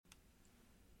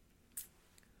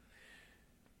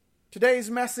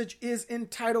Today's message is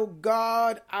entitled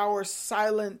God, Our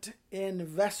Silent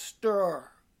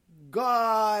Investor.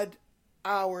 God,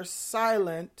 our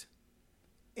silent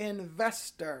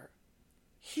investor.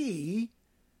 He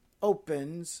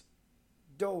opens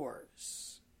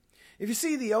doors. If you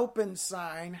see the open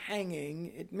sign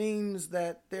hanging, it means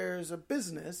that there's a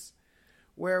business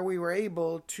where we were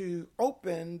able to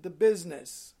open the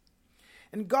business.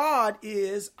 And God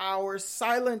is our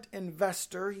silent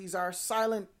investor. He's our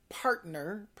silent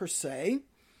partner, per se.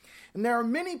 And there are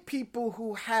many people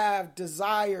who have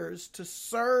desires to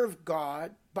serve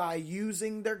God by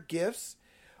using their gifts,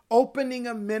 opening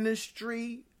a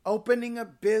ministry, opening a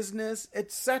business,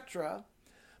 etc.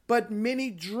 But many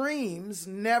dreams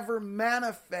never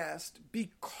manifest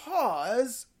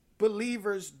because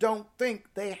believers don't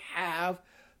think they have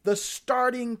the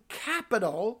starting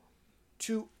capital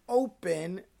to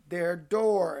open their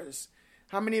doors.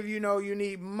 How many of you know you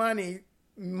need money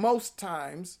most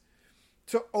times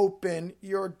to open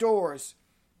your doors?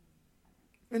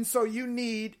 And so you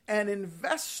need an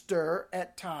investor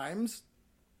at times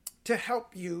to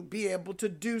help you be able to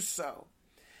do so.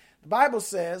 The Bible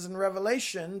says in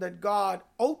Revelation that God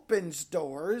opens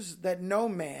doors that no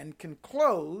man can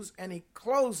close, and he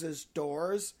closes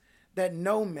doors that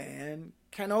no man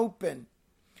can open.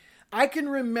 I can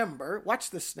remember,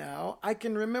 watch this now, I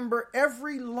can remember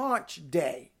every launch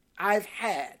day I've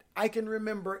had. I can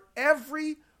remember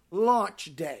every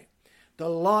launch day. The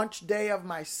launch day of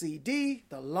my CD,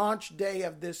 the launch day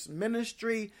of this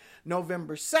ministry,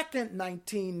 November 2nd,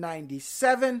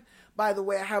 1997. By the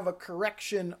way, I have a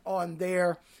correction on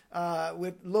there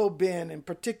with Lil Ben in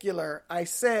particular. I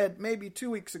said maybe 2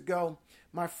 weeks ago,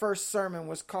 my first sermon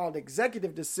was called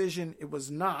Executive Decision. It was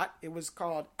not. It was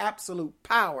called Absolute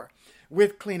Power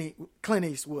with Clint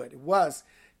Eastwood. It was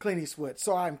Clint Eastwood.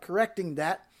 So I'm correcting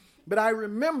that. But I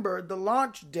remember the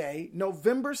launch day,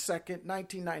 November 2nd,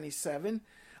 1997.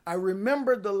 I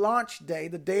remember the launch day,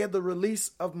 the day of the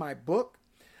release of my book.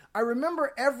 I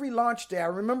remember every launch day. I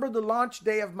remember the launch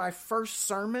day of my first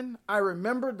sermon. I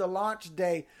remember the launch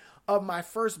day of my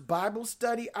first Bible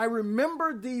study. I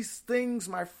remember these things,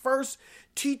 my first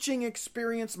teaching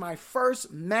experience, my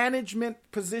first management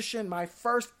position, my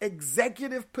first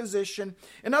executive position.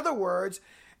 In other words,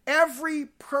 every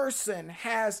person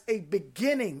has a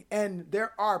beginning, and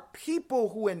there are people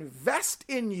who invest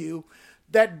in you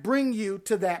that bring you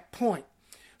to that point.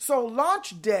 So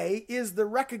launch day is the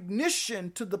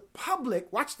recognition to the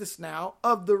public, watch this now,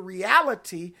 of the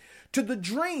reality to the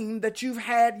dream that you've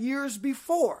had years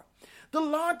before. The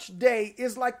launch day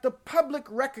is like the public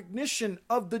recognition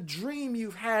of the dream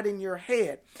you've had in your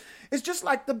head. It's just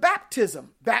like the baptism.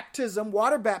 Baptism,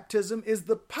 water baptism, is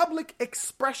the public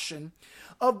expression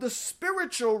of the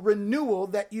spiritual renewal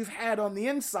that you've had on the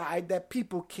inside that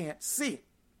people can't see.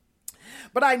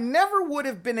 But I never would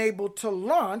have been able to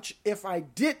launch if I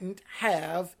didn't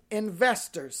have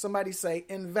investors. Somebody say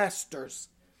investors.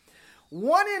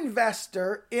 One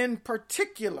investor in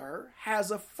particular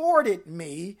has afforded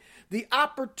me the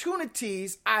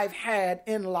opportunities I've had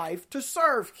in life to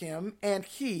serve him, and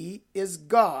he is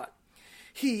God.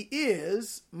 He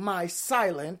is my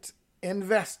silent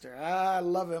investor. I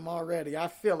love him already. I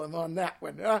feel him on that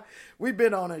one. We've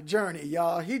been on a journey,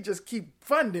 y'all. He just keep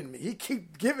funding me. He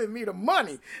keep giving me the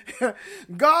money.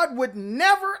 God would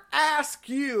never ask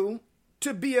you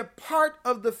to be a part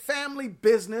of the family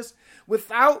business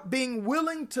without being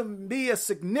willing to be a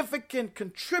significant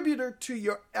contributor to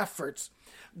your efforts.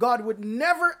 God would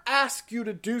never ask you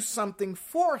to do something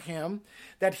for him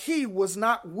that he was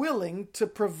not willing to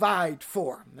provide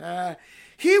for.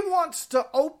 He wants to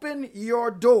open your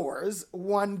doors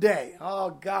one day.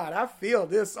 Oh God, I feel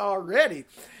this already.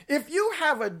 If you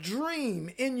have a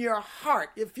dream in your heart,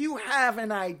 if you have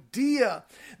an idea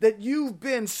that you've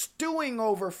been stewing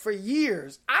over for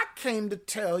years, I came to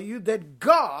tell you that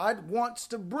God wants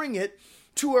to bring it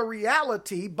to a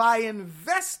reality by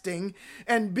investing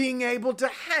and being able to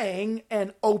hang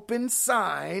an open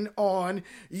sign on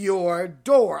your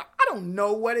door. I don't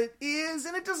know what it is,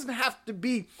 and it doesn't have to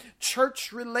be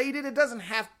church related. It doesn't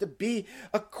have to be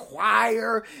a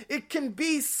choir. It can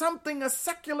be something, a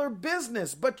secular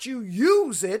business, but you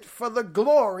use it for the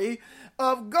glory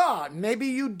of God. Maybe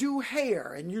you do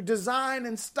hair and you design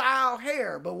and style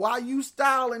hair, but while you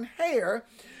style and hair,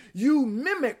 you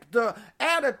mimic the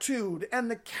attitude and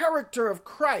the character of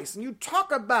Christ, and you talk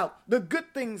about the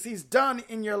good things he's done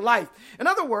in your life. In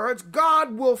other words,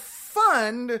 God will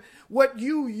fund what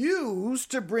you use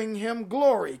to bring him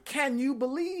glory. Can you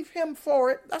believe him for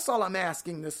it? That's all I'm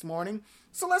asking this morning.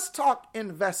 So let's talk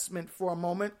investment for a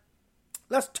moment.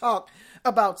 Let's talk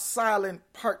about silent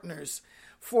partners.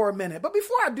 for a minute. But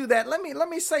before I do that, let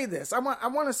me say this. I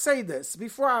want to say this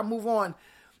before I move on.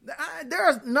 There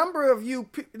are a number of you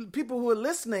people who are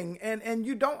listening and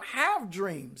you don't have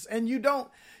dreams and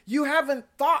you haven't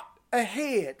thought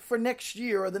ahead for next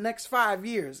year or the next 5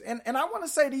 years. And I want to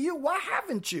say to you, why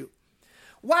haven't you?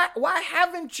 Why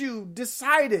haven't you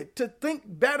decided to think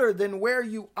better than where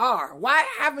you are? Why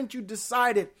haven't you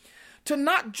decided to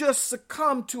not just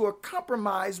succumb to a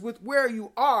compromise with where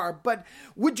you are, but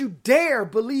would you dare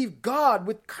believe God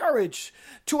with courage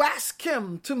to ask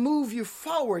him to move you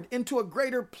forward into a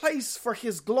greater place for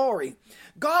his glory?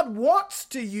 God wants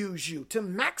to use you to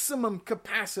maximum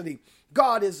capacity.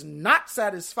 God is not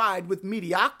satisfied with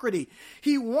mediocrity.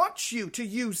 He wants you to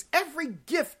use every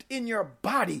gift in your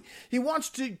body. He wants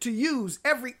to use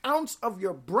every ounce of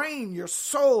your brain, your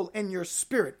soul, and your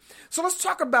spirit. So let's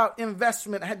talk about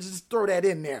investment. I had to just throw that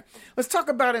in there. Let's talk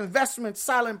about investment,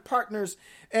 silent partners,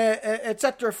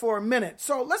 etc. for a minute.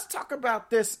 So let's talk about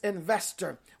this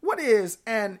investor. What is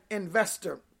an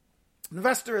investor?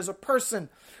 Investor is a person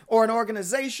or an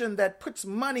organization that puts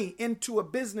money into a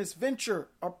business venture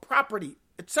or property,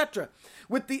 etc.,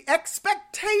 with the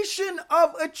expectation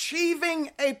of achieving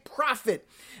a profit.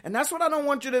 And that's what I don't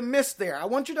want you to miss there. I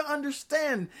want you to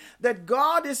understand that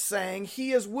God is saying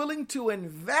he is willing to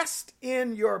invest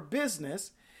in your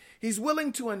business. He's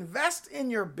willing to invest in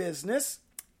your business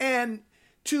and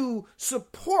to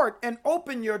support and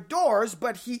open your doors,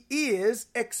 but he is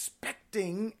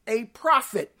expecting a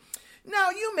profit.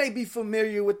 Now, you may be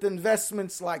familiar with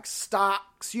investments like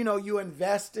stocks. You know, you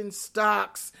invest in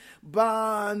stocks,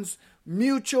 bonds,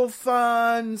 mutual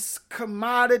funds,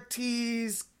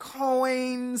 commodities,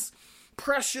 coins,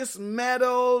 precious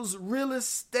metals, real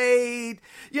estate.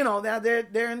 You know, now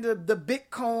they're into the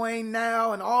Bitcoin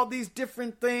now and all these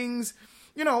different things.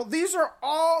 You know, these are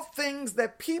all things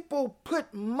that people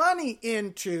put money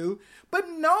into, but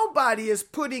nobody is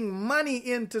putting money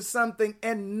into something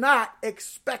and not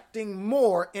expecting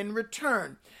more in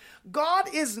return.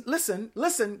 God is, listen,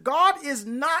 God is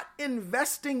not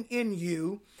investing in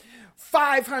you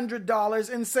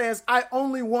 $500 and says, I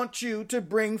only want you to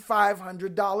bring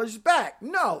 $500 back.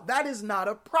 No, that is not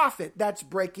a profit. That's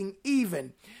breaking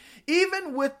even.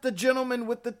 Even with the gentleman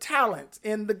with the talent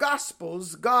in the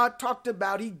Gospels, God talked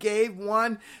about he gave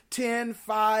 1, 10,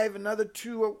 5, another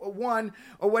 2, 1,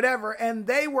 or whatever, and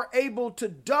they were able to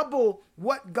double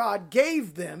what God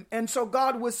gave them. And so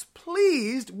God was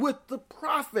pleased with the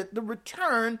profit, the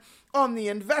return on the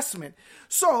investment.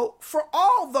 So for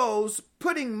all those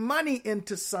putting money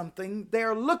into something,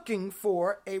 they're looking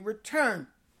for a return.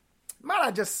 Might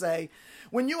I just say,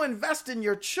 when you invest in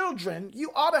your children, you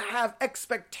ought to have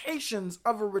expectations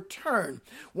of a return.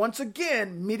 Once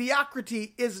again,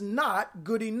 mediocrity is not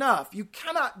good enough. You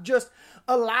cannot just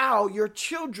allow your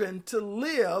children to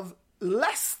live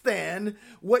less than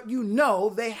what you know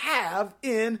they have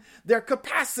in their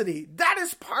capacity. That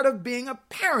is part of being a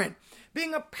parent.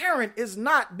 Being a parent is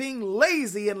not being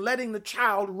lazy and letting the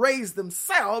child raise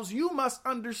themselves. You must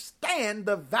understand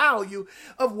the value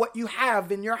of what you have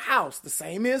in your house. The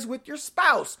same is with your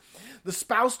spouse. The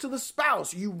spouse to the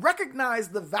spouse. You recognize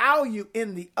the value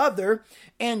in the other,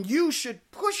 and you should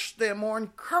push them or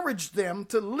encourage them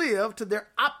to live to their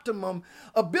optimum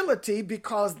ability,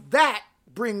 because that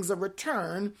brings a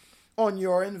return on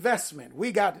your investment.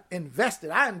 We got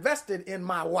invested. I invested in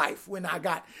my wife when I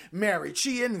got married.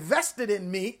 She invested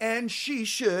in me, and she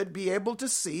should be able to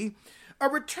see a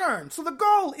return. So the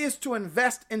goal is to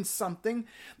invest in something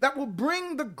that will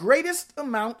bring the greatest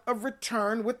amount of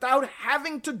return without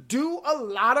having to do a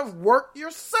lot of work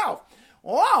yourself.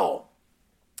 Oh,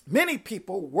 many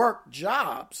people work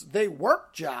jobs. They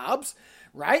work jobs,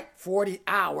 right? 40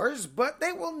 hours, but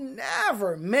they will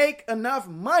never make enough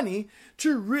money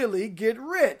to really get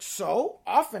rich. So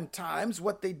oftentimes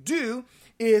what they do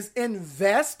is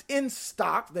invest in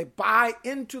stock. They buy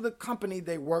into the company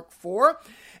they work for,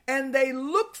 and they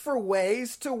look for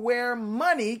ways to where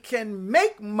money can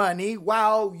make money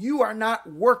while you are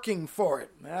not working for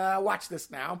it. Watch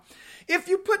this now. If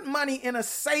you put money in a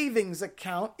savings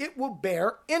account, it will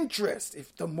bear interest.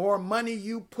 If the more money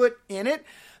you put in it,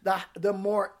 the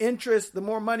more interest, the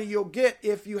more money you'll get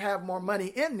if you have more money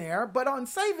in there. But on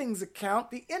savings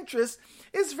account, the interest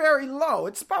is very low.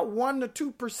 It's about 1 to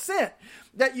 2%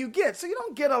 that you get. So you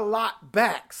don't get a lot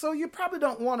back. So you probably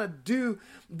don't want to do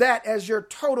that as your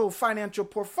total financial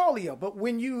portfolio. But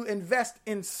when you invest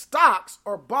in stocks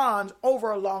or bonds over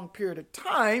a long period of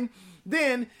time,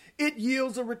 then it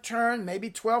yields a return, maybe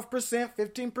 12%,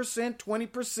 15%,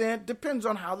 20%, depends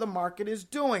on how the market is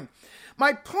doing.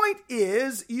 My point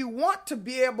is, you want to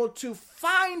be able to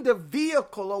find a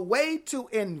vehicle, a way to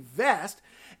invest,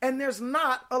 and there's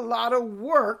not a lot of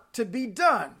work to be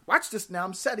done. Watch this now,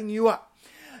 I'm setting you up.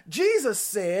 Jesus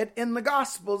said in the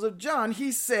Gospels of John,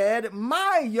 he said,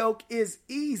 my yoke is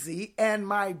easy and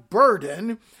my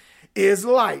burden is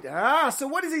light. So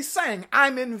what is he saying?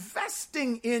 I'm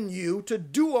investing in you to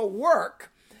do a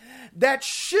work that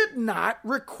should not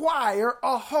require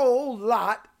a whole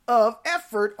lot of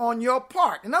effort on your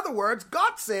part. In other words,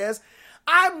 God says,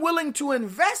 I'm willing to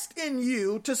invest in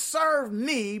you to serve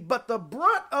me, but the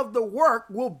brunt of the work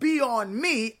will be on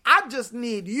me. I just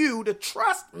need you to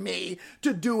trust me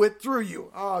to do it through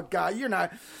you. Oh God, you're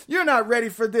not ready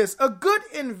for this. A good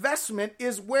investment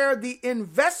is where the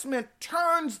investment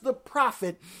turns the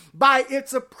profit by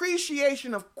its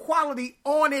appreciation of quality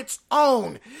on its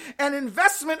own. An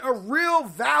investment of real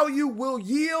value will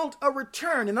yield a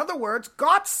return. In other words,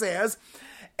 God says,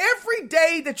 every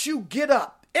day that you get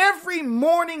up, every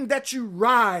morning that you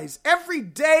rise, every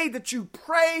day that you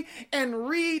pray and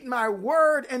read my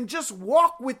word and just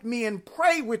walk with me and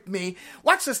pray with me,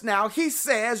 watch this now, he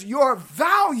says your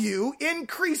value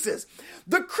increases.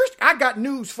 I got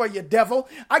news for you, devil.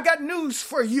 I got news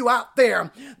for you out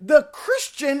there. The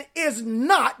Christian is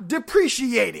not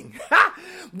depreciating.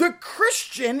 The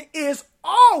Christian is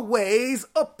always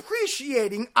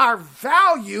appreciating. Our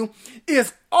value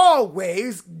is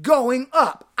always going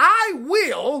up. I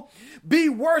will be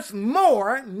worth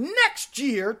more next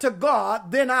year to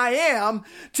God than I am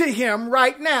to him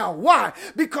right now. Why?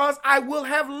 Because I will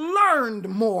have learned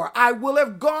more. I will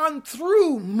have gone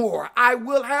through more. I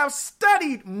will have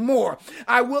studied more.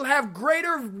 I will have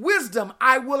greater wisdom.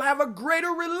 I will have a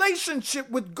greater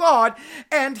relationship with God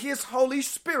and his Holy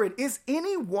Spirit. Is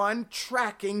anyone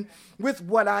tracking with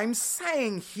what I'm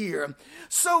saying here?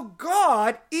 So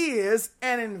God is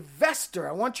an investor.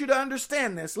 I want you to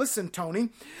understand this. Listen, Tony.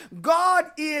 God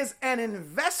is an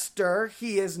investor.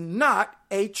 He is not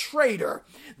a trader.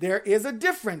 There is a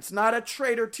difference. Not a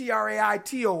trader,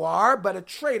 Traitor, but a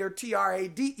trader,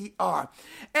 Trader.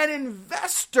 An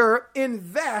investor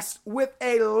invests with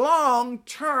a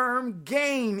long-term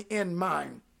gain in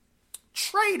mind.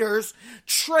 Traders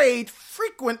trade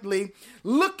frequently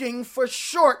looking for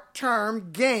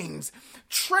short-term gains.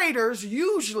 Traders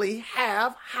usually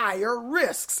have higher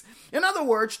risks. In other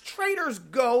words, traders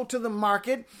go to the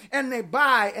market and they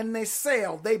buy and they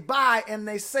sell. They buy and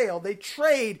they sell. They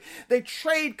trade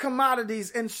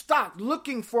commodities and stock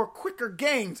looking for quicker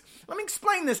gains. Let me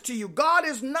explain this to you. God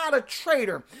is not a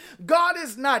trader. God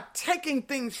is not taking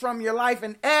things from your life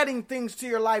and adding things to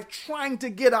your life, trying to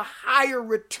get a higher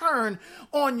return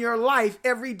on your life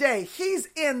every day. He's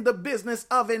in the business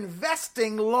of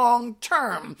investing long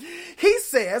term. He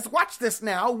says, watch this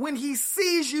now, when he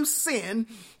sees you sin,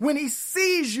 when he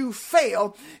sees you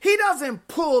fail, he doesn't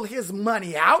pull his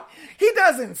money out. He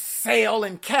doesn't sell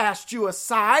and cast you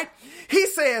aside. He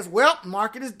says, well,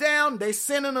 market is down. They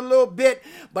sinning a little bit,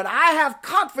 but I have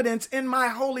confidence in my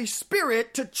Holy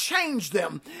Spirit to change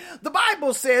them. The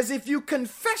Bible says if you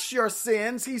confess your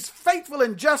sins, he's faithful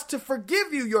and just to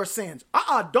forgive you your sins.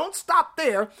 Don't stop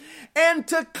there. And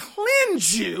to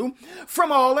cleanse you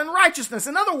from all unrighteousness.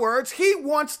 In other words, he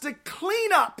wants to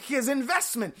clean up his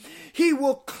investment. He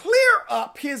will clear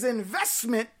up his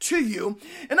investment to you.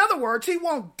 In other words, he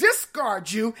won't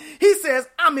discard you. He says,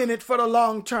 I'm in it for the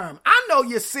long term. I know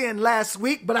you sinned last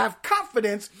week, but I have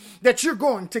confidence that you're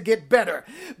going to get better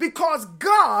because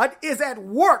God is at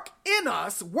work in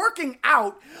us, working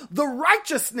out the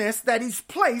righteousness that he's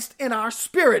placed in our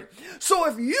spirit. So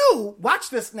if you, watch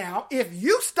this now, if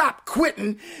you stop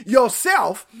quitting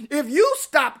yourself, if you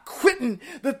stop quitting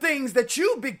the things that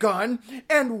you've begun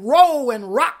and roll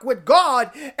and rock with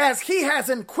God as he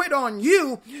hasn't quit on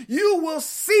you, you will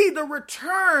see the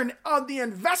return of the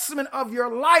investment of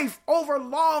your life over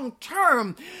long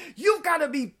term. You've got to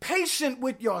be patient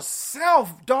with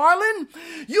yourself, darling.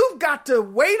 You've got to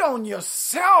wait on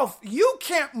yourself. You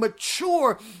can't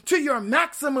mature to your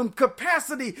maximum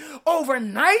capacity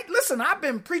overnight. Listen, I've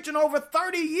been preaching over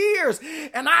 30 years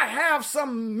and I have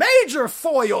some major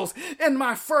foils in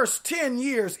my first 10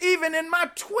 years, even in my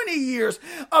 20 years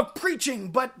of preaching,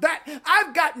 but that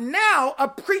I've got now a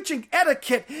preaching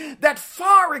etiquette that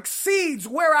far exceeds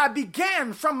where I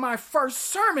began from my first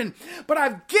sermon, but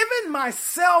I've given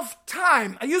myself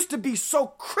time. I used to be be so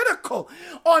critical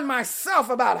on myself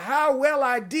about how well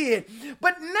I did.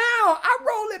 But now I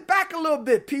roll it back a little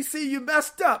bit. PC, you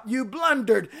messed up. You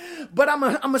blundered. But I'm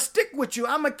going to stick with you.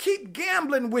 I'm going to keep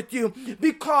gambling with you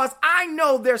because I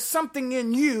know there's something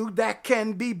in you that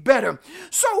can be better.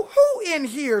 So who in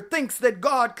here thinks that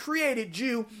God created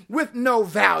you with no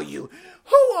value?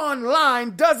 Who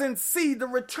online doesn't see the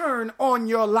return on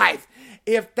your life?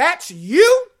 If that's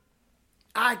you,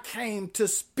 I came to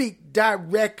speak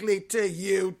directly to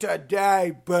you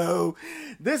today, boo.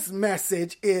 This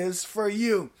message is for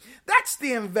you. That's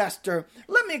the investor.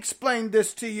 Let me explain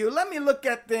this to you. Let me look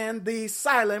at then the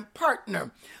silent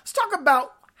partner. Let's talk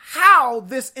about how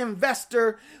this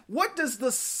investor, what does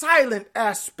the silent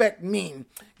aspect mean?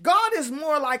 God is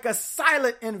more like a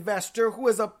silent investor who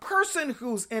is a person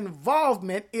whose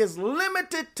involvement is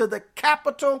limited to the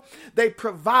capital they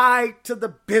provide to the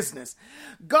business.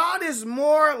 God is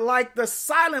more like the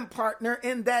silent partner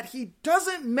in that he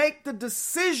doesn't make the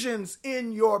decisions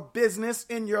in your business,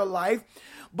 in your life,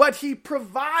 but he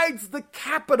provides the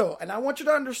capital. And I want you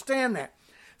to understand that.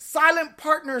 Silent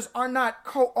partners are not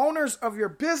co-owners of your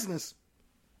business.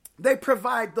 They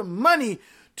provide the money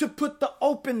to put the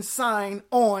open sign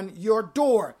on your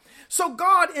door. So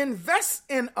God invests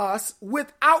in us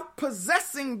without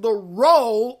possessing the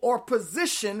role or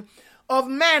position of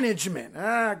management.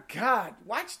 God,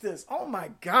 watch this. Oh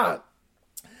my God.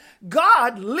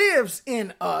 God lives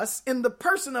in us in the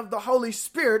person of the Holy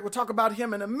Spirit. We'll talk about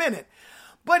him in a minute.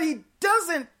 But he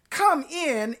doesn't come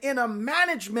in a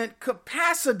management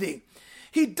capacity.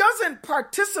 He doesn't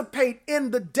participate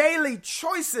in the daily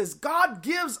choices. God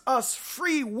gives us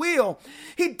free will.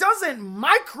 He doesn't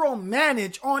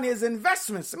micromanage on his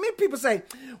investments. I mean, people say,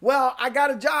 well, I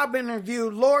got a job interview.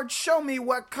 Lord, show me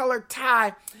what color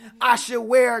tie I should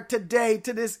wear today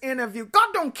to this interview. God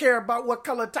don't care about what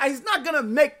color tie. He's not going to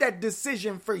make that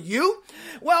decision for you.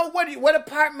 Well, what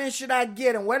apartment should I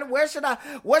get? And what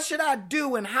should I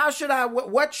do? And how should I,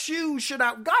 what shoes should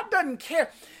I? God doesn't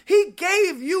care. He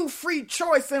gave you free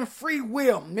choice and free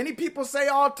will. Many people say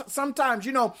sometimes,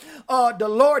 the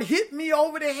Lord hit me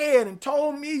over the head and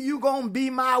told me you gonna be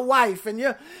my wife. And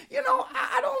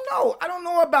I don't know. I don't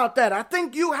know about that. I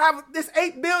think you have this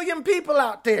 8 billion people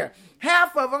out there.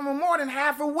 Half of them, or more than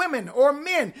half, are women or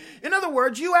men. In other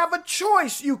words, you have a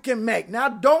choice you can make. Now,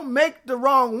 don't make the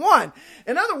wrong one.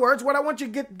 In other words, what I want you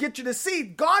to get you to see,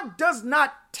 God does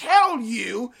not tell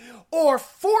you or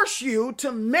force you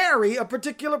to marry a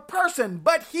particular person,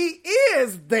 but he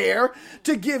is there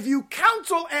to give you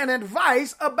counsel and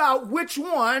advice about which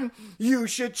one you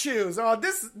should choose. Oh,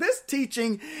 this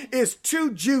teaching is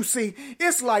too juicy.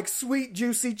 It's like sweet,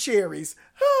 juicy cherries.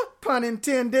 Pun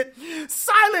intended.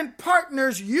 Silent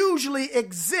partners usually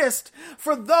exist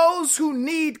for those who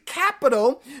need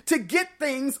capital to get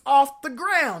things off the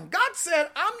ground. God said,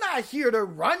 I'm not here to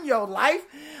run your life.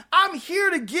 I'm here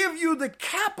to give you the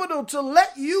capital to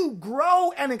let you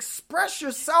grow and express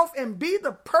yourself and be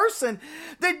the person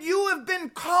that you have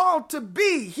been called to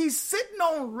be. He's sitting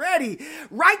on ready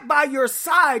right by your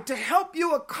side to help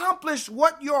you accomplish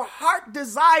what your heart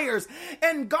desires.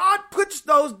 And God puts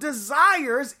those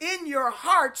desires in your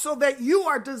heart so that you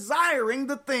are desiring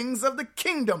the things of the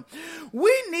kingdom.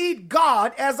 We need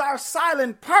God as our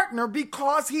silent partner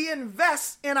because he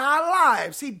invests in our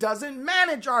lives. He doesn't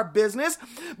manage our business,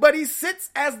 but he sits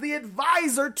as the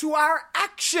advisor to our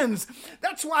actions.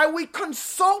 That's why we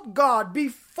consult God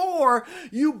before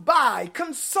you buy.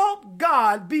 Consult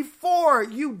God before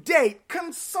you date.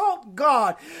 Consult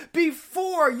God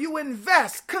before you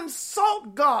invest.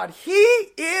 Consult God. He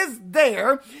is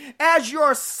there as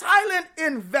your silent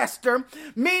investor,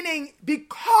 meaning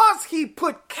because he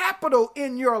put capital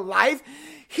in your life,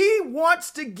 he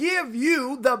wants to give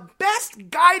you the best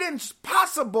guidance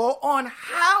possible on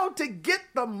how to get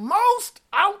the most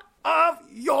out of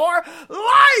your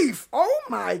life. Oh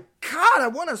my God, I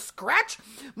want to scratch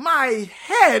my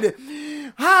head.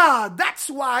 That's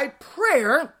why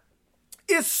prayer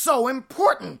is so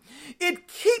important. It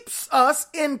keeps us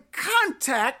in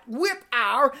contact with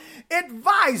our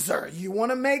advisor. You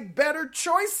want to make better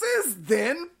choices?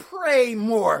 Then pray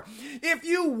more. If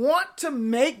you want to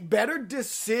make better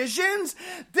decisions,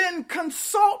 then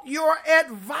consult your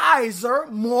advisor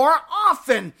more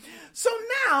often. So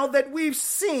now that we've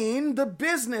seen the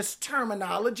business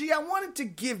terminology, I wanted to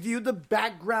give you the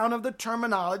background of the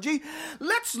terminology.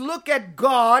 Let's look at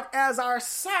God as our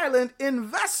silent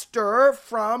investor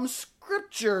from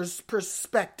Scripture's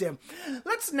perspective.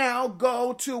 Let's now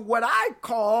go to what I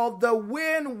call the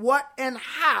when, what, and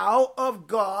how of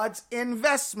God's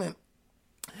investment.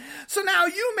 So now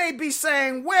you may be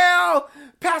saying, well,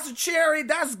 Pastor Cherry,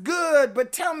 that's good,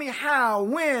 but tell me how,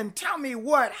 when, tell me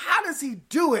what, how does he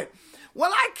do it?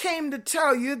 Well, I came to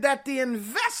tell you that the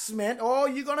investment, oh,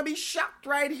 you're going to be shocked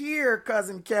right here,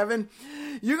 Cousin Kevin.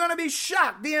 You're going to be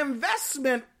shocked. The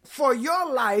investment for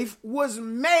your life was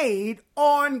made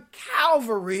on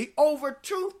Calvary over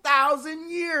 2,000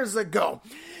 years ago.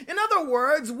 In other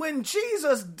words, when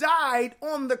Jesus died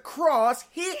on the cross,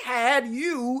 he had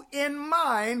you in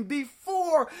mind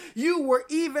before you were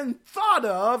even thought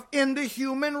of in the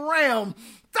human realm.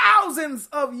 Thousands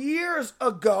of years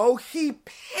ago, he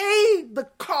paid the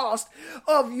cost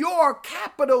of your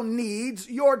capital needs,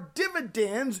 your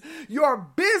dividends, your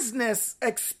business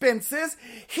expenses.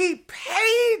 He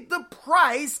paid the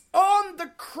price on the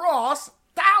cross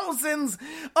thousands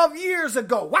of years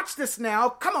ago. Watch this now.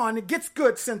 Come on, it gets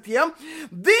good, Cynthia.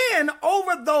 Then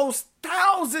over those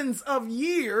thousands of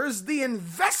years, the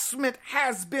investment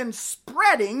has been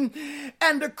spreading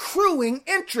and accruing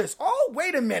interest. Oh,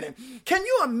 wait a minute. Can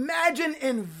you imagine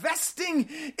investing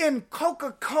in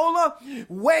Coca-Cola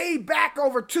way back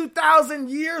over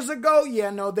 2,000 years ago? Yeah,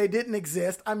 no, they didn't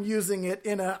exist. I'm using it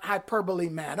in a hyperbole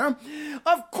manner.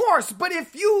 Of course, but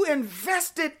if you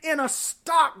invested in a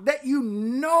stock that you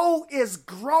know is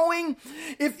growing,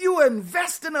 if you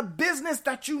invest in a business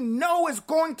that you know is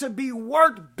going to be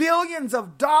worth billions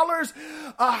of dollars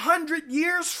 100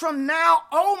 years from now,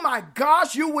 oh my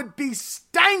gosh, you would be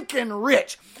stinking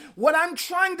rich. What I'm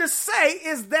trying to say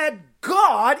is that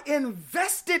God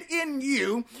invested in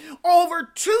you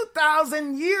over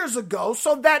 2,000 years ago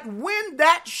so that when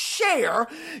that share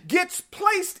gets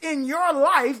placed in your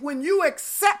life, when you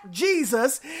accept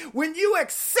Jesus, when you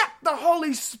accept the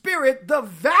Holy Spirit, the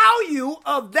value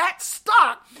of that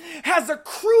stock has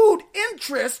accrued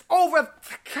interest over,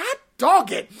 God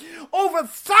dog it, over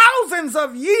thousands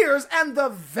of years, and the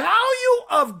value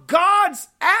of God's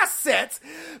assets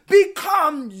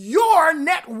become your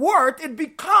net worth. It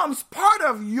becomes part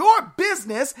of your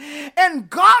business,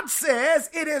 and God says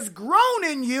it has grown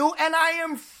in you, and I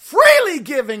am freely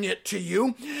giving it to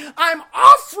you. I'm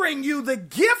offering you the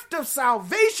gift of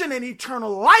salvation and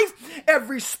eternal life.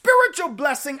 Every spiritual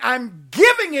blessing, I'm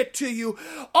giving it to you.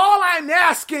 All I'm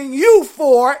asking you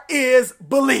for is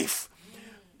belief.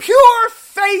 Pure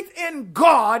faith in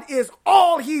God is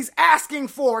all he's asking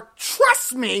for.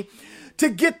 Trust me to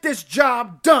get this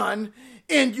job done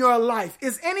in your life.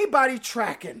 Is anybody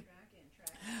tracking?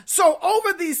 So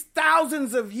over these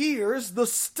thousands of years, the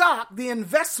stock, the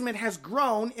investment has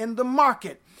grown in the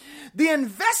market. The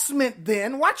investment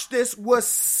then, watch this, was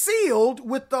sealed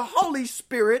with the Holy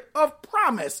Spirit of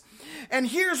promise. And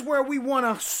here's where we want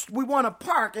to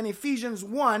park in Ephesians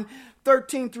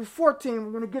 1:13 through 14.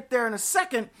 We're going to get there in a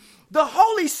second. The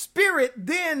Holy Spirit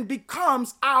then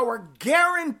becomes our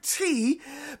guarantee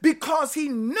because he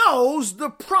knows the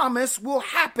promise will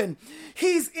happen.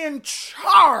 He's in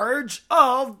charge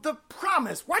of the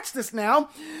promise. Watch this now.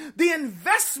 The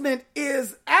investment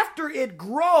is, after it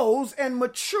grows and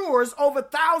matures over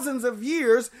thousands of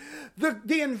years,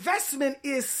 the investment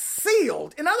is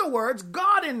sealed. In other words,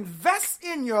 God invests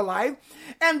in your life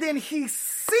and then he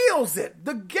seals it.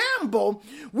 The gamble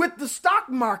with the stock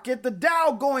market, the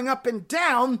Dow going up and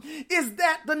down, is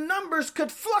that the numbers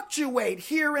could fluctuate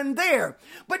here and there.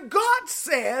 But God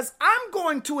says, I'm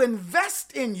going to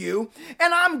invest in you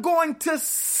and I'm going to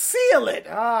seal it.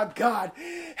 Oh God.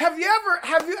 Have you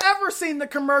ever seen the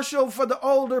commercial for the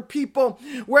older people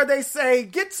where they say,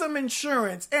 get some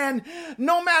insurance, and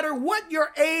no matter what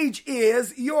your age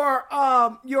is,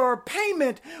 your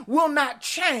payment will not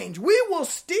change. We will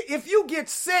if you get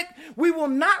sick, we will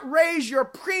not raise your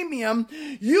premium.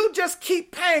 You just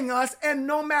keep paying us, and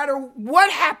no matter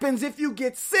what happens, if you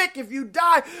get sick, if you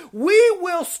die, we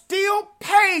will still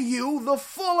pay you the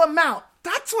full amount.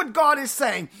 That's what God is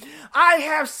saying. I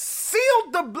have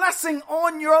sealed the blessing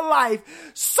on your life,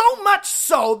 so much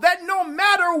so that no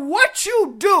matter what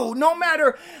you do, no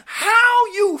matter how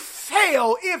you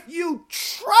fail, if you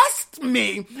trust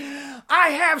me, I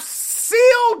have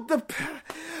sealed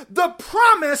the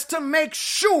promise to make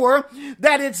sure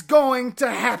that it's going to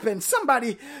happen.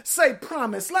 Somebody say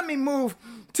promise. Let me move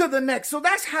to the next. So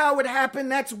that's how it happened.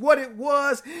 That's what it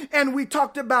was. And we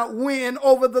talked about when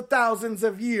over the thousands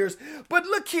of years. But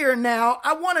look here now.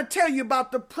 I want to tell you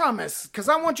about the promise because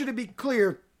I want you to be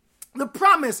clear. The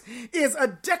promise is a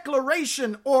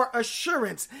declaration or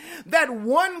assurance that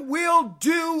one will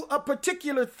do a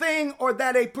particular thing or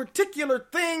that a particular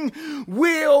thing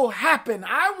will happen.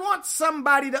 I want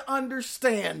somebody to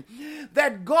understand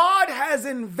that God has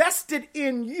invested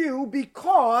in you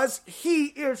because He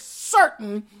is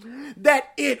certain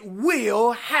that it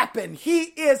will happen. He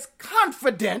is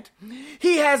confident.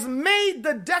 He has made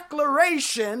the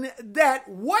declaration that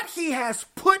what He has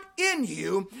put in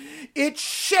you, it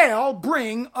shall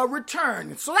bring a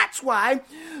return. So that's why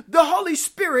the Holy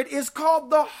Spirit is called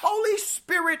the Holy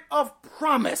Spirit of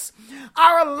promise.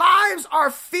 Our lives are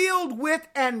filled with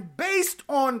and based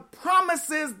on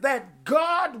promises that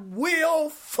God will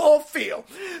fulfill.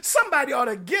 Somebody ought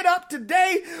to get up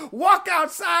today, walk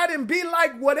outside and be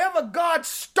like, whatever God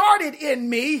started in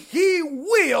me, He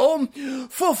will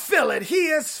fulfill it. He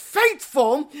is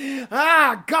faithful,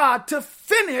 God, to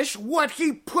finish what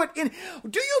He put in.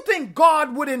 Do you think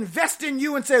God would invest in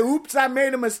you and say, oops, I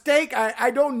made a mistake.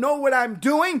 I don't know what I'm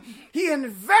doing? He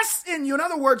invests in you. In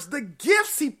other words, the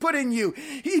gifts He put in you,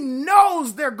 He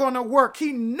knows they're going to work.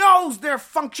 He knows their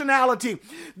functionality.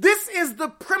 This is the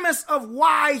premise of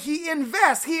why He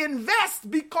invests. He invests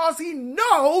because He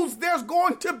knows there's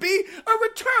going to be a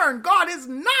return. God is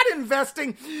not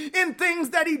investing in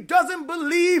things that He doesn't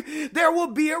believe there will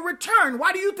be a return.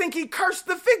 Why do you think He cursed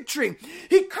the fig tree?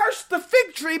 He cursed the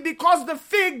fig tree because the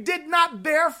fig did not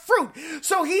bear fruit.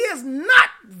 So He is not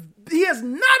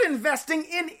investing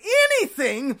in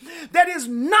anything that is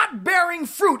not bearing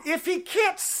fruit. If He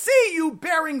can't see you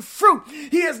bearing fruit,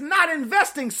 He is not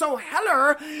investing. So,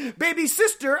 hello, baby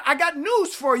sister, I got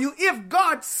news for you. If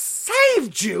God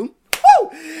saved you,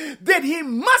 then He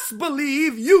must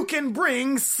believe you can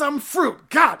bring some fruit.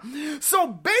 God. So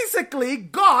basically,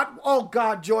 God, oh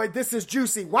God, Joy, this is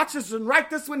juicy. Watch this and write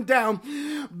this one down.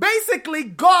 Basically,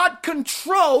 God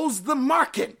controls the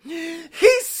market.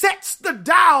 He sets the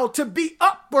dial to be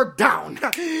up or down.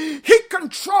 He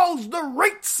controls the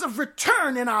rates of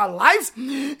return in our lives.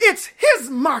 It's His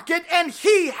market and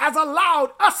He has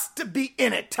allowed us to be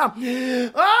in it.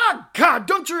 Oh God,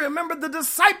 don't you remember the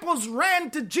disciples ran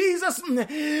to Jesus?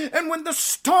 And when the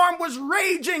storm was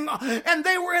raging and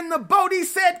they were in the boat, He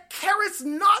said, carest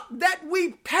not that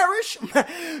we perish?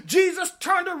 Jesus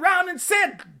turned around and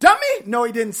said, dummy? No,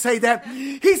 He didn't say that.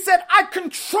 He said, I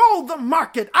control the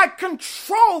market. I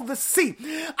control the sea.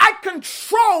 I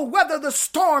control whether the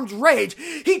storms rage.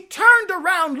 He turned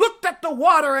around, looked at the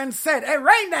water and said,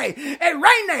 Eirene,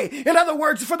 Eirene. In other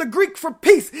words, for the Greek for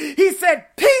peace. He said,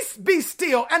 peace be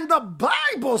still. And the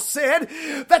Bible said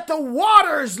that the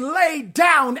waters laid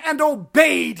down and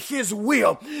obeyed His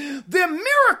will. The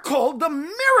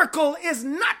miracle is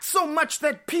not so much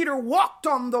that Peter walked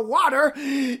on the water.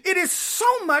 It is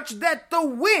so much that the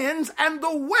winds and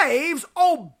the waves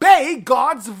obey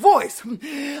God's voice.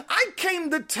 I came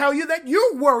to tell you that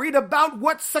you're worried about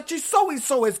what such and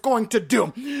so is going to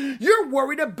do. You're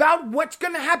worried about what's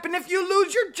going to happen if you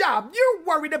lose your job. You're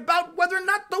worried about whether or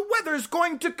not the weather is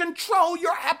going to control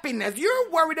your happiness.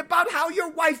 You're worried about how your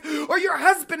wife or your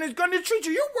husband is going to treat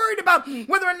you. You're worried about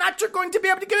whether or not you're going to be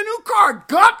able to get a new car.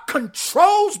 God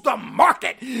controls the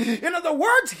market. In other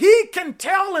words, He can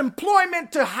tell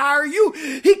employment to hire you.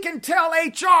 He can tell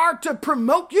HR to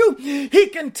promote you. He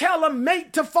can tell a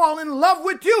mate to fall in love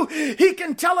with you. He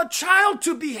can tell a child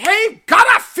to behave. God,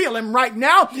 I feel Him right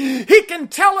now. He can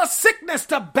tell a sickness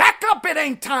to back up. It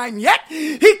ain't time yet.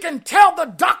 He can tell the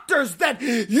doctors that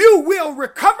you will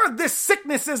recover. This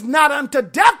sickness is not unto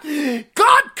death.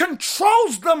 God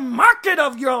controls the market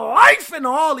of your life, and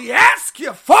all He asks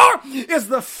you for is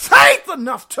the faith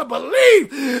enough to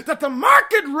believe that the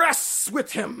market rests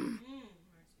with Him.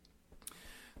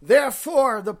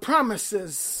 Therefore, the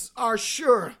promises are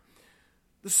sure.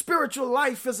 The spiritual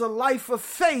life is a life of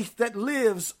faith that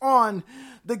lives on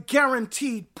the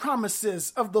guaranteed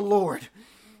promises of the Lord.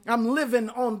 I'm living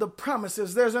on the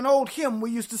promises. There's an old hymn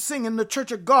we used to sing in the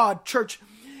Church of God church,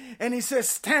 and he says,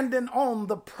 standing on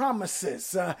the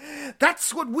promises.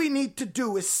 That's what we need to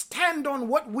do, is stand on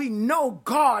what we know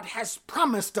God has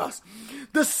promised us.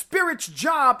 The Spirit's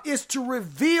job is to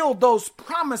reveal those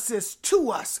promises to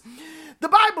us. The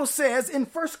Bible says in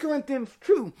 1 Corinthians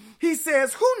 2, he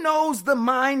says, who knows the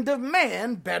mind of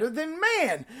man better than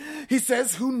man? He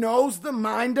says, who knows the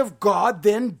mind of God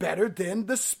then better than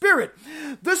the Spirit?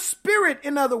 The Spirit,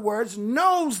 in other words,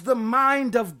 knows the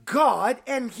mind of God,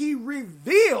 and He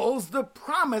reveals reveals the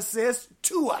promises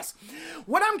to us.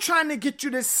 What I'm trying to get you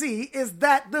to see is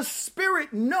that the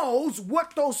Spirit knows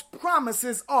what those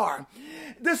promises are.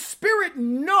 The Spirit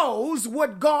knows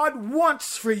what God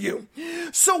wants for you.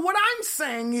 So what I'm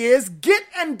saying is get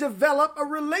and develop a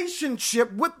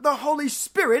relationship with the Holy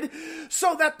Spirit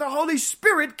so that the Holy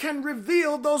Spirit can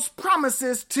reveal those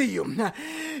promises to you.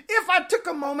 If I took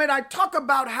a moment, I talk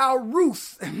about how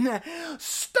Ruth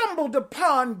stumbled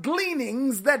upon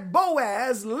gleanings that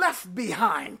Boaz left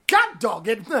behind. God dog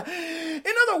it.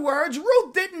 In other words,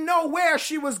 Ruth didn't know where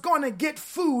she was going to get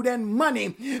food and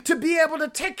money to be able to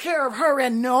take care of her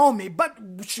and Naomi. But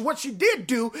what she did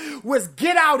do was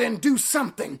get out and do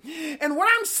something. And what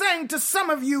I'm saying to some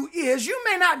of you is you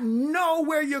may not know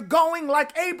where you're going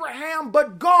like Abraham,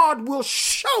 but God will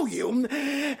show you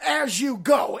as you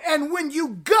go. And when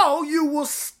you go, you will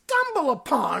stumble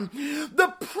upon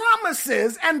the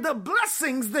promises and the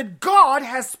blessings that God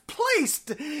has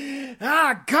placed,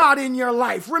 God, in your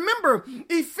life. Remember,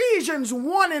 Ephesians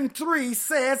 1:3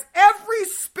 says, every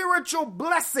spiritual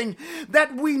blessing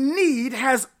that we need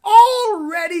has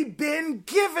already been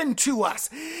given to us.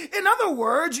 In other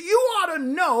words, you ought to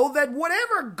know that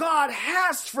whatever God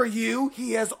has for you,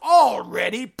 He has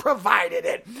already provided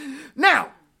it.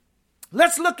 Now,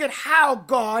 let's look at how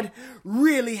God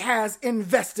really has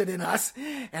invested in us,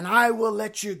 and I will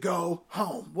let you go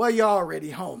home. Well, you're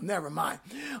already home. Never mind.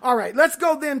 All right, let's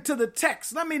go then to the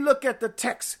text. Let me look at the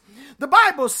text. The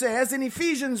Bible says in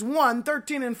Ephesians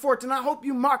 1:13 and 14, I hope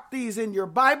you mark these in your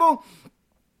Bible.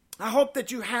 I hope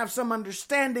that you have some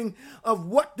understanding of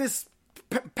what this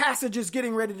passage is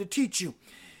getting ready to teach you.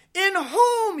 In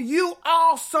whom you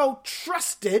also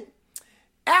trusted,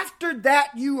 after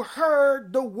that you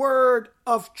heard the word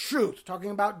of truth.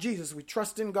 Talking about Jesus. We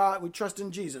trust in God. We trust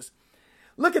in Jesus.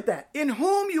 Look at that. In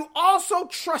whom you also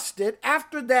trusted,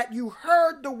 after that you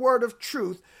heard the word of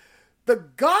truth, the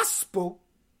gospel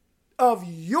of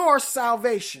your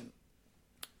salvation.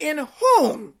 In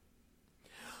whom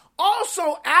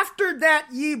also after that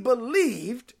ye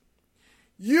believed,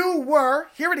 you were,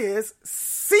 here it is,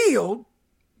 sealed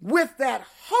with that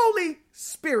Holy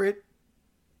Spirit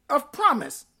of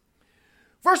promise.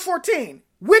 Verse 14,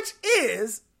 which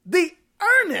is the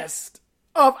earnest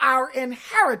of our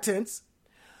inheritance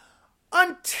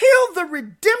until the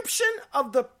redemption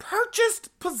of the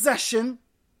purchased possession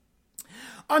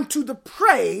unto the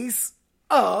praise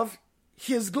of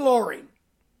His glory.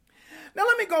 Now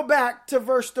let me go back to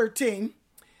verse 13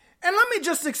 and let me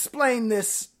just explain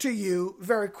this to you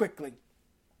very quickly.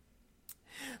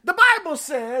 The Bible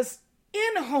says,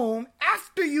 in whom,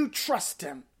 after you trust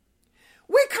Him,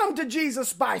 we come to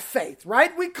Jesus by faith,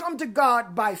 right? We come to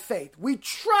God by faith. We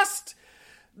trust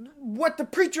what the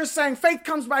preacher is saying. Faith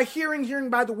comes by hearing, hearing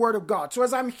by the word of God. So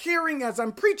as I'm hearing, as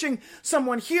I'm preaching,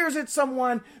 someone hears it,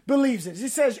 someone believes it. He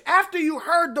says, after you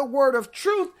heard the word of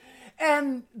truth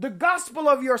and the gospel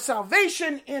of your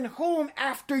salvation, in whom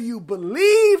after you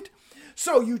believed,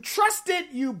 so you trusted,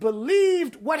 you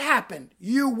believed, what happened?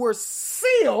 You were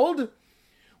sealed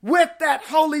with that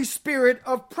Holy Spirit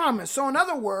of promise. So in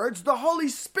other words, the Holy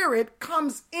Spirit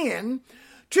comes in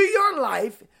to your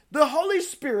life. The Holy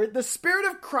Spirit, the Spirit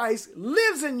of Christ,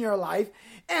 lives in your life,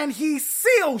 and He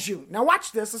seals you. Now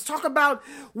watch this. Let's talk about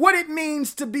what it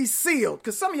means to be sealed.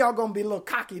 Because some of y'all going to be a little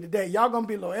cocky today. Y'all going to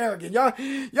be a little arrogant. Y'all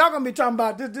going to be talking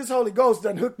about this Holy Ghost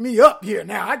done hooked me up here.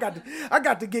 Now I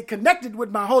got to get connected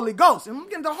with my Holy Ghost. And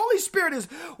the Holy Spirit is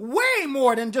way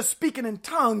more than just speaking in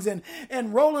tongues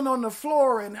and rolling on the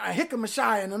floor and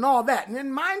hickamashaying and all that. And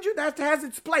then mind you, that has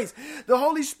its place. The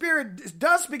Holy Spirit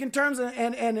does speak in terms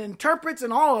and interprets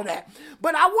and all of that.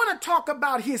 But I want to talk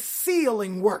about His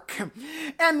sealing work.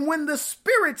 And when the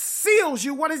Spirit seals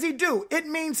you, what does He do? It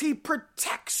means He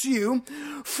protects you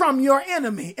from your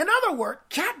enemy. In other words,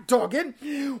 cat dogging,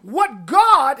 what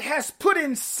God has put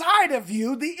inside of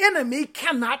you, the enemy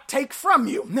cannot take from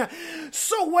you.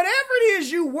 So whatever it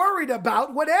is you're worried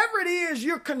about, whatever it is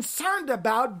you're concerned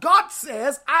about, God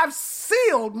says, I've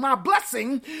sealed my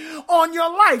blessing on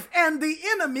your life, and the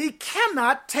enemy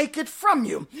cannot take it from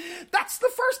you. That's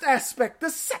the first aspect. The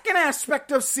second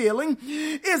aspect of sealing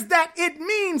is that it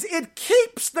means it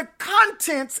keeps the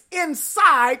contents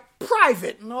inside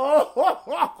private.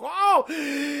 Oh.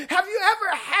 Have you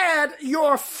ever had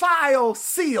your file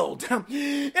sealed?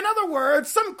 In other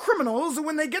words, some criminals,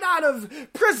 when they get out of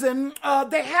prison,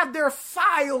 they have their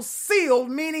files sealed,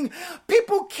 meaning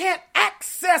people can't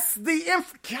access the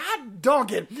God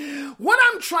dog it. What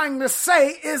I'm trying to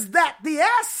say is that the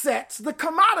assets, the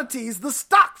commodities, the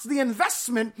stocks, the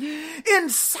investment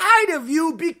inside of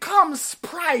you becomes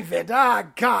private.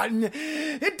 God.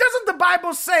 It doesn't the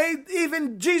Bible say,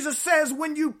 even Jesus Jesus says,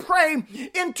 when you pray,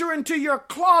 enter into your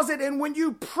closet, and when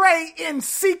you pray in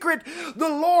secret, the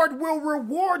Lord will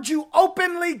reward you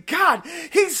openly. God,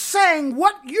 he's saying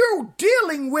what you're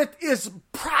dealing with is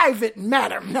private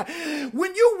matter.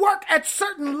 When you work at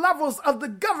certain levels of the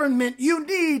government, you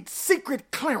need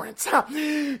secret clearance.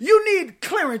 You need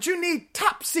clearance. You need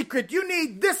top secret. You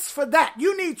need this for that.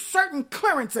 You need certain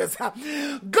clearances.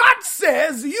 God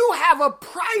says you have a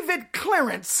private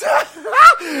clearance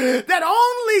that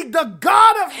only the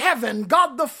God of heaven,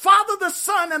 God the Father, the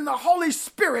Son, and the Holy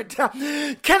Spirit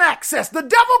can access. The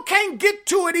devil can't get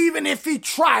to it even if he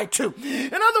tried to.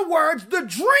 In other words, the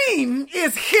dream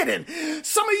is hidden.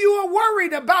 Some of you are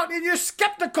worried about, and you're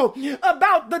skeptical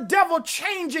about the devil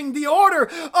changing the order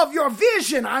of your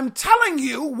vision. I'm telling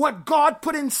you, what God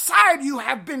put inside you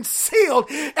have been sealed,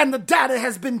 and the data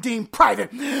has been deemed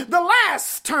private. The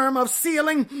last term of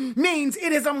sealing means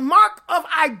it is a mark of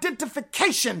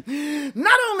identification.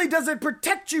 Not only does it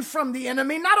protect you from the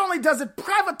enemy, not only does it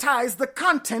privatize the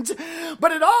content,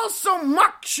 but it also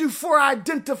marks you for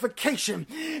identification.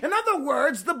 In other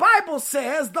words, the Bible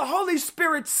says the Holy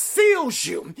Spirit seals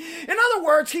you. In other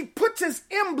words, he puts his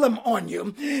emblem on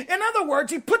you. In other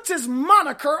words, he puts his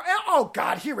moniker. Oh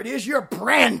God, here it is. You're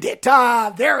branded.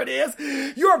 There it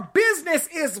is. Your business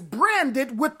is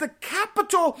branded with the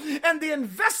capital and the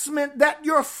investment that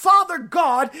your Father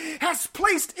God has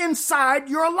placed inside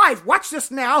your life. Watch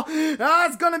this now.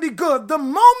 It's going to be good. The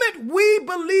moment we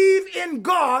believe in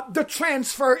God, the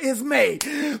transfer is made.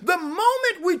 The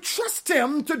moment we trust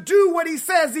him to do what he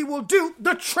says he will do,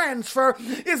 the transfer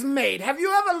is made. Have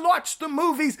you ever watched the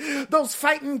movies, those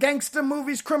fighting gangster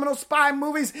movies, criminal spy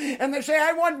movies, and they say,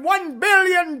 I want $1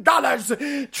 billion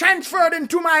transferred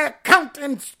into my account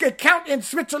in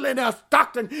Switzerland or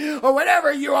Stockton or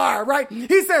whatever you are, right?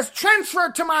 He says,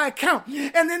 transfer to my account.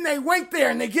 And then they wait there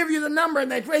and they give you the number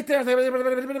and they wait there.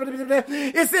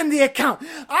 It's in the account.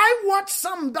 I want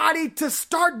somebody to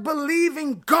start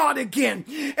believing God again.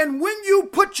 And when you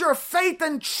put your faith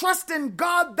and trust in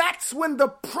God, that's when the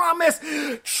promise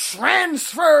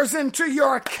transfers into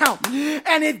your account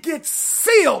and it gets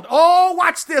sealed. Oh,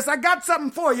 watch this. I got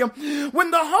something for you.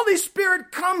 When the Holy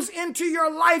Spirit comes into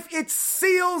your life, it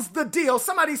seals the deal.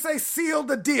 Somebody say, seal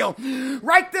the deal.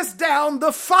 Write this down.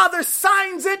 The Father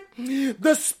signs it.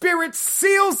 The Spirit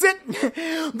seals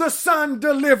it. The Son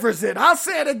delivers it. I'll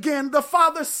say it again. The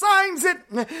Father signs it.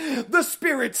 The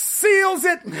Spirit seals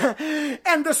it.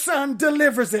 And the Son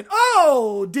delivers it.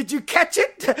 Oh, did you catch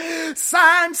it?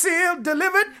 Signed, sealed,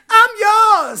 delivered. I'm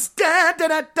yours. Dun,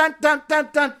 dun, dun, dun, dun,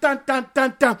 dun, dun, dun,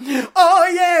 dun, dun. Oh,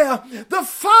 yeah. The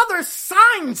Father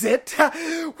signs it.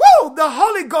 Woo, the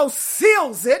Holy Ghost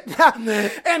seals it.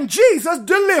 And Jesus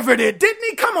delivered it. Didn't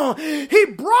he? Come on. He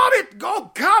brought it.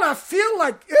 Oh, God, I feel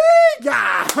like,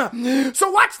 yeah.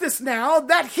 So watch this now,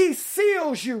 that he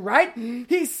seals you, right?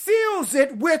 He seals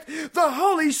it with the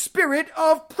Holy Spirit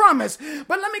of promise.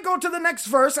 But let me go to the next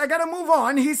verse. I got to move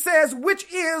on. He says, which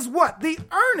is what? The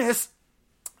earnest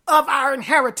of our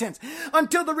inheritance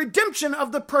until the redemption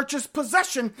of the purchased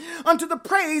possession unto the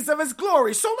praise of his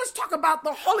glory. So let's talk about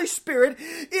the Holy Spirit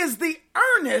is the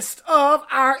earnest of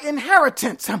our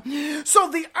inheritance. So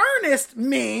the earnest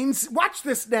means, watch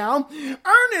this now,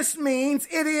 earnest means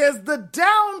it is the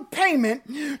down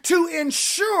payment to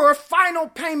ensure final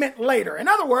payment later. In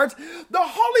other words, the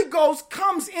Holy Ghost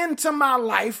comes into my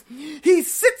life. He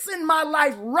sits in my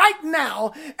life right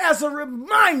now as a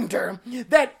reminder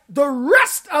that the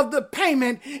rest of the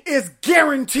payment is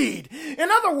guaranteed. In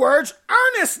other words,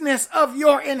 earnestness of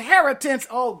your inheritance.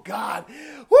 Oh God.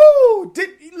 Woo!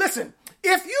 Listen.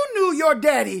 If you knew your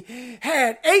daddy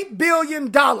had $8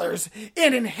 billion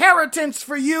in inheritance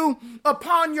for you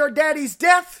upon your daddy's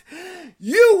death,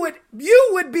 you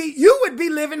would be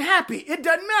living happy. It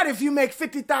doesn't matter if you make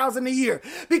 $50,000 a year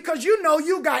because you know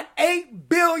you got $8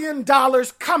 billion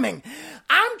coming.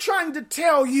 I'm trying to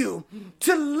tell you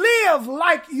to live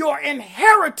like your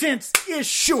inheritance is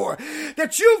sure,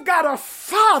 that you've got a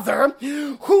Father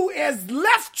who has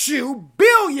left you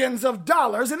billions of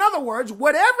dollars. In other words,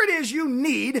 whatever it is you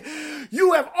need,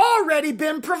 you have already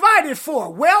been provided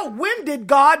for. Well, when did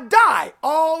God die?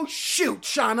 Oh, shoot,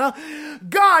 Shauna.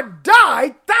 God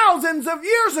died thousands of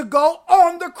years ago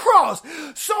on the cross.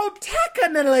 So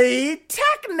technically,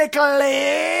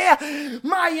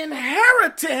 my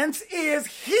inheritance is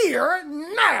here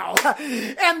now.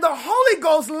 And the Holy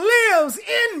Ghost lives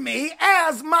in me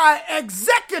as my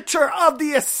executor of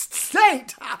the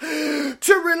estate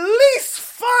to release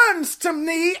funds to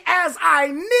me as I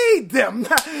need them.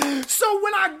 So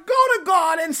when I go to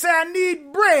God and say, I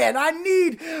need bread, I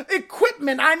need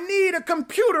equipment, I need a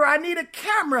computer, I need a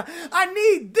camera, I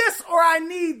need this or I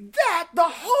need that, the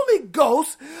Holy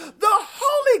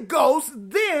Ghost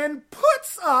then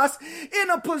puts us in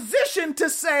a position to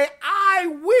say, I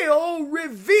will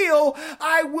reveal,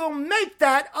 I will make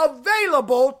that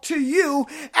available to you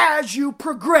as you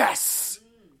progress.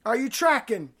 Are you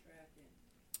tracking?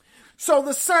 So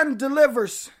the Son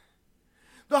delivers.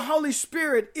 The Holy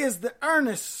Spirit is the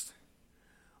earnest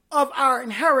of our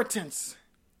inheritance.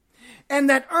 And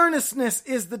that earnestness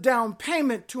is the down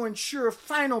payment to ensure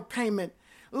final payment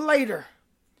later.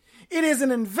 It is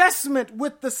an investment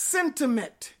with the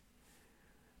sentiment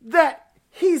that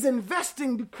he's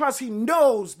investing because he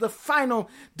knows the final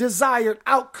desired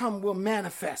outcome will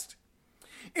manifest.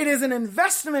 It is an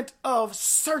investment of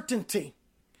certainty.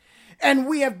 And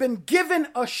we have been given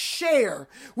a share.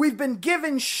 We've been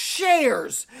given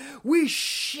shares. We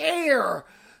share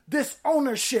this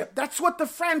ownership. That's what the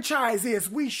franchise is.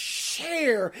 We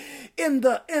share in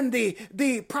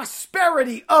the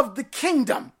prosperity of the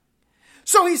kingdom.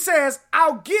 So he says,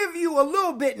 I'll give you a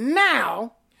little bit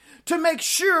now to make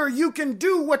sure you can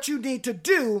do what you need to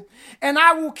do, and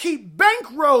I will keep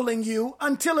bankrolling you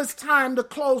until it's time to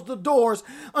close the doors,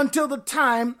 until the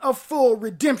time of full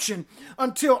redemption,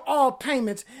 until all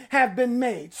payments have been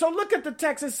made. So look at the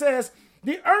text. It says,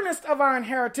 the earnest of our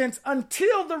inheritance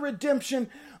until the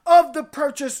redemption of the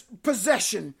purchased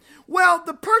possession. Well,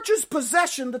 the purchased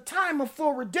possession, the time of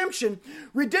full redemption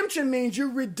means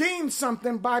you redeem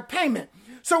something by payment.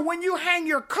 So when you hang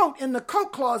your coat in the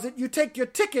coat closet, you take your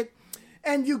ticket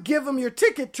and you give them your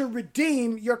ticket to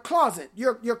redeem your closet,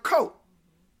 your coat.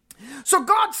 So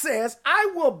God says,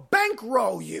 I will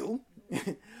bankroll you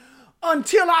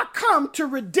until I come to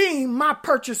redeem my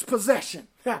purchased possession.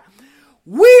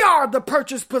 We are the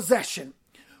purchased possession.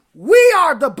 We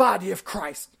are the body of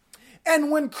Christ.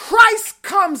 And when Christ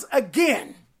comes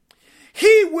again,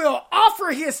 he will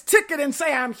offer his ticket and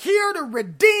say, I'm here to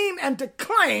redeem and to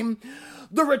claim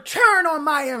the return on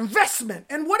my investment.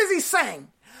 And what is he saying?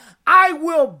 I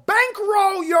will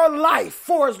bankroll your life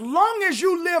for as long as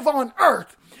you live on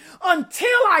earth until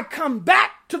I come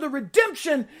back to the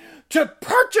redemption to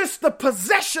purchase the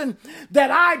possession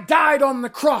that I died on the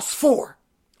cross for.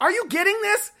 Are you getting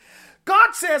this?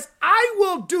 God says, I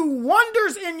will do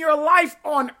wonders in your life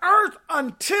on earth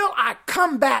until I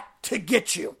come back to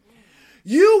get you.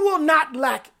 You will not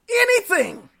lack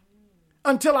anything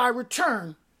until I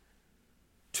return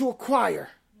to acquire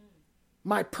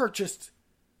my purchased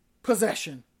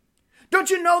possession. Don't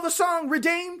you know the song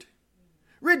Redeemed?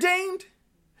 Redeemed?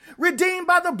 Redeemed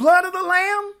by the blood of the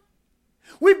Lamb?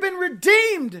 We've been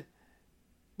redeemed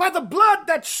by the blood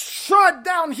that shot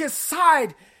down his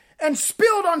side and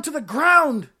spilled onto the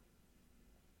ground.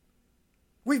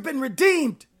 We've been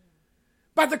redeemed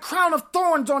by the crown of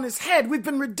thorns on his head. We've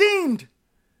been redeemed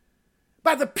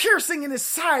by the piercing in his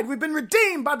side. We've been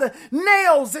redeemed by the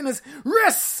nails in his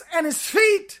wrists and his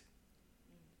feet.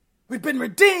 We've been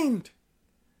redeemed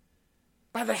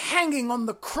by the hanging on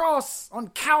the cross on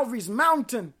Calvary's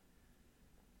mountain.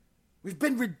 We've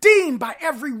been redeemed by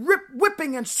every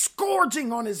whipping and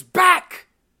scourging on his back.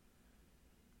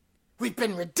 We've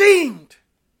been redeemed.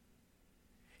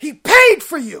 He paid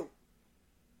for you.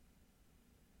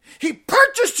 He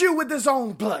purchased you with his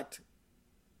own blood.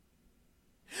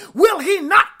 Will he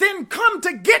not then come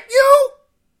to get you?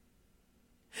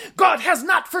 God has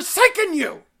not forsaken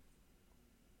you.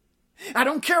 I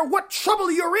don't care what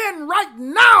trouble you're in right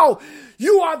now.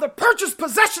 You are the purchased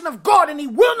possession of God, and he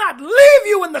will not leave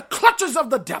you in the clutches of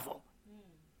the devil.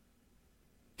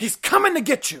 He's coming to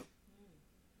get you.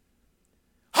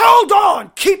 Hold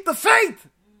on. Keep the faith.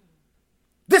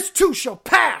 This too shall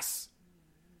pass.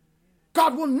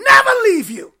 God will never leave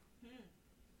you,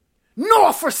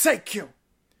 nor forsake you.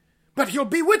 But he'll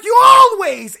be with you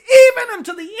always, even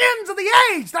unto the ends of the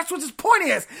age. That's what his point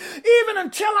is. Even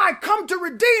until I come to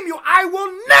redeem you, I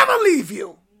will never leave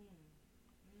you.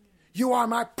 You are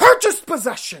my purchased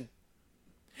possession.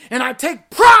 And I take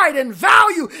pride and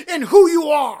value in who you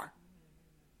are.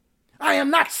 I am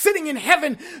not sitting in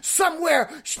heaven somewhere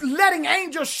letting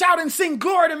angels shout and sing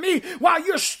glory to me while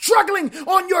you're struggling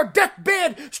on your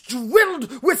deathbed,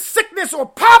 riddled with sickness or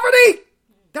poverty.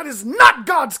 That is not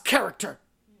God's character.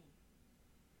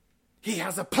 He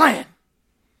has a plan,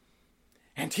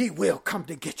 and he will come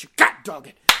to get you. God dog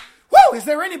it. Woo! Is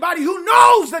there anybody who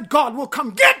knows that God will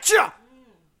come get you?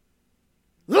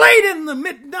 Late in the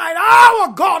midnight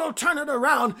hour, God will turn it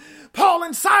around. Paul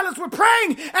and Silas were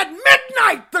praying. At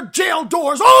midnight, the jail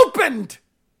doors opened.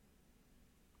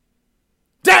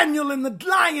 Daniel in the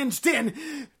lion's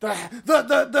den.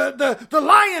 The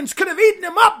lions could have eaten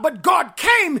him up, but God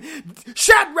came.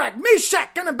 Shadrach,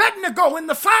 Meshach, and Abednego in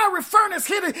the fiery furnace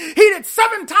heated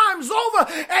 7 times over,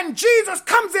 and Jesus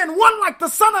comes in one like the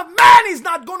Son of Man. He's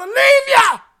not going to leave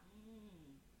you.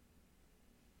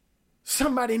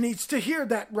 Somebody needs to hear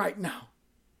that right now.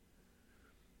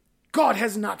 God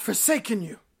has not forsaken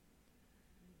you.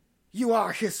 You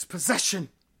are his possession.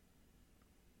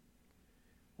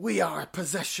 We are a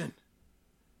possession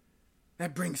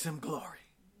that brings him glory.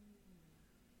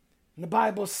 And the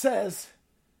Bible says,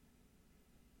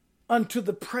 unto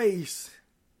the praise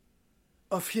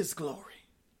of his glory.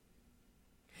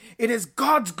 It is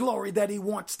God's glory that he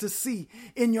wants to see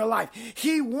in your life.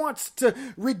 He wants to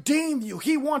redeem you.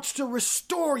 He wants to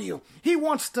restore you. He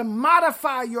wants to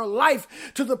modify your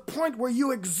life to the point where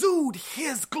you exude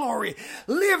his glory.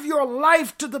 Live your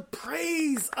life to the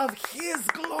praise of his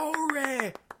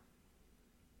glory.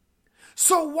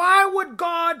 So why would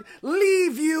God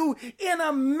leave you in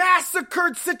a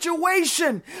massacred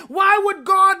situation? Why would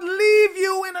God leave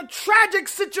you in a tragic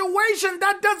situation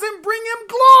that doesn't bring him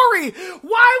glory?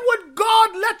 Why would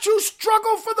God let you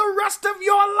struggle for the rest of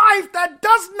your life that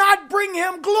does not bring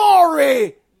him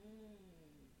glory?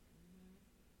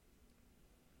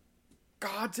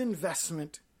 God's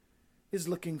investment is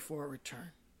looking for a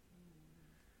return.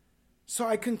 So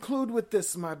I conclude with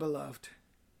this, my beloved.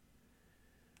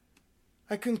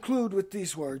 I conclude with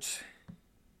these words.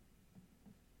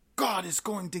 God is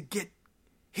going to get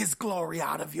his glory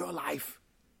out of your life.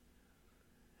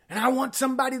 And I want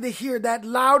somebody to hear that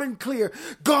loud and clear.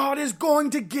 God is going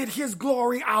to get his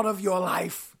glory out of your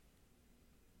life.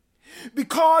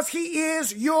 Because he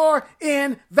is your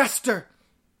investor.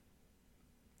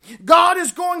 God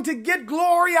is going to get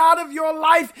glory out of your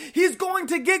life. He's going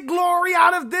to get glory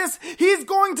out of this. He's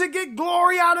going to get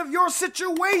glory out of your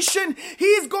situation.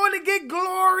 He's going to get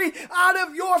glory out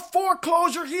of your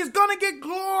foreclosure. He's going to get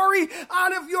glory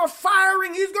out of your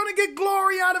firing. He's going to get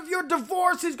glory out of your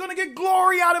divorce. He's going to get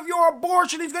glory out of your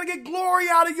abortion. He's going to get glory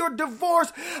out of your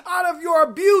divorce, out of your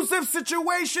abusive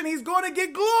situation. He's going to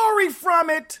get glory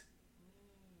from it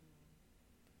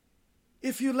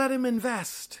if you let him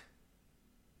invest.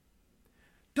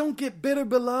 Don't get bitter,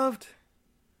 beloved.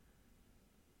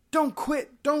 Don't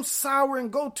quit. Don't sour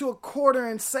and go to a quarter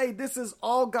and say, this is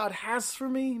all God has for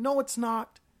me. No, it's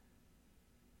not.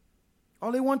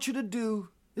 All he wants you to do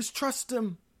is trust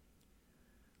him.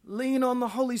 Lean on the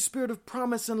Holy Spirit of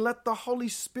promise and let the Holy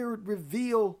Spirit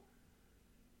reveal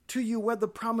to you where the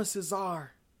promises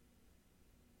are.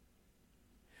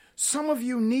 Some of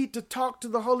you need to talk to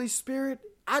the Holy Spirit.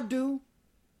 I do.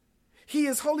 He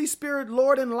is Holy Spirit,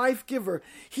 Lord and life giver.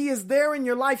 He is there in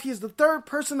your life. He is the third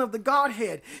person of the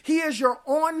Godhead. He is your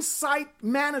on-site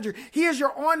manager. He is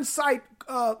your on-site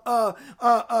Godhead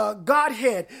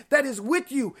that is with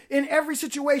you in every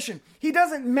situation. He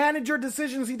doesn't manage your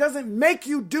decisions. He doesn't make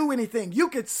you do anything. You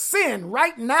could sin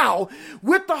right now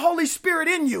with the Holy Spirit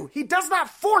in you. He does not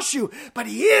force you, but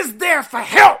he is there for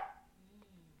help.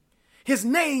 His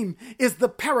name is the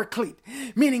Paraclete,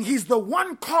 meaning he's the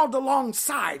one called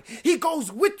alongside. He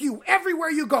goes with you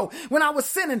everywhere you go. When I was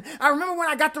sinning, I remember when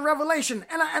I got the revelation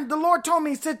and the Lord told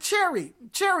me, he said, Cherry,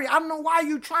 I don't know why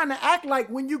you trying to act like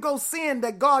when you go sin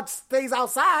that God stays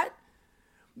outside,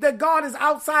 that God is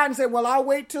outside and said, well, I'll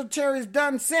wait till Cherry's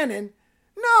done sinning.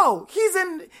 No, he's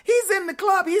in the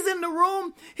club. He's in the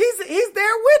room. He's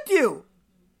there with you.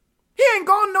 He ain't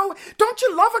going nowhere. Don't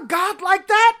you love a God like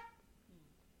that?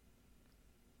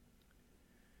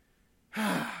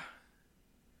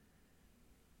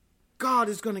 God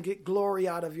is going to get glory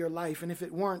out of your life. And if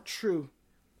it weren't true,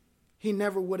 he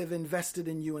never would have invested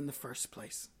in you in the first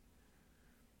place.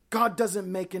 God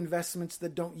doesn't make investments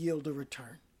that don't yield a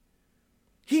return.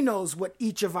 He knows what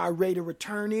each of our rate of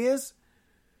return is.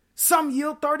 Some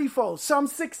yield 30-fold, some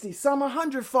 60, some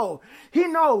 100-fold. He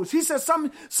knows. He says some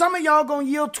of y'all going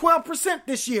to yield 12%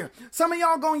 this year. Some of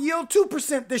y'all going to yield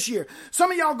 2% this year.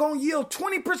 Some of y'all going to yield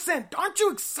 20%. Aren't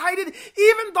you excited?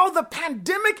 Even though the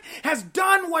pandemic has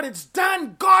done what it's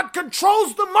done, God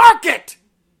controls the market.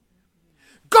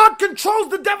 God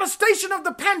controls the devastation of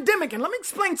the pandemic. And let me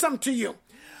explain something to you.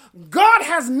 God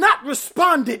has not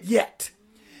responded yet.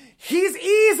 He's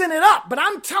easing it up, but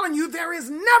I'm telling you, there is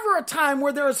never a time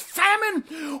where there is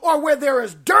famine or where there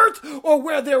is dearth or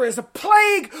where there is a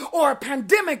plague or a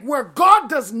pandemic where God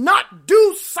does not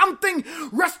do something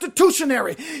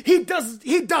restitutionary. He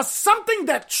does something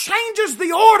that changes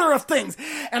the order of things.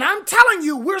 And I'm telling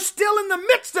you, we're still in the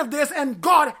midst of this and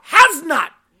God has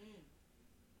not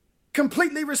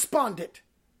completely responded.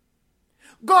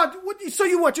 God,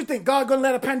 so what you think? God gonna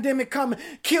let a pandemic come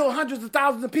kill hundreds of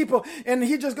thousands of people and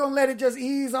he just gonna let it just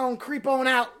ease on, creep on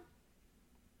out?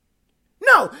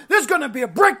 No, there's going to be a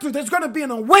breakthrough. There's going to be an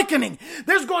awakening.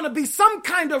 There's going to be some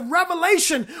kind of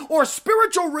revelation or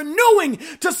spiritual renewing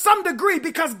to some degree,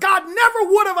 because God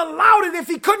never would have allowed it if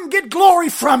he couldn't get glory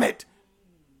from it.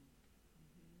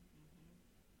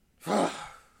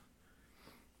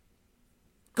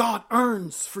 God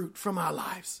earns fruit from our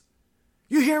lives.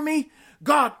 You hear me?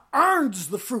 God earns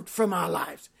the fruit from our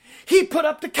lives. He put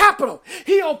up the capital.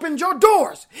 He opened your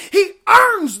doors. He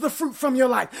earns the fruit from your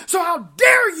life. So how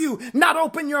dare you not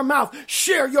open your mouth,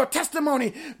 share your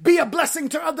testimony, be a blessing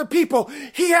to other people?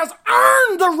 He has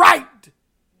earned the right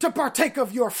to partake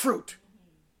of your fruit.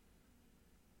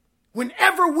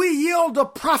 Whenever we yield a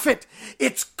profit,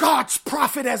 it's God's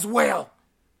profit as well,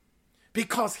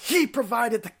 because he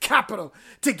provided the capital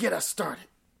to get us started.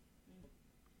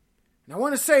 And I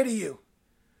want to say to you,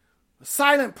 a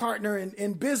silent partner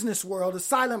in business world, a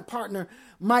silent partner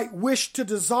might wish to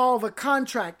dissolve a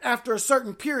contract after a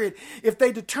certain period if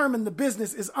they determine the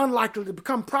business is unlikely to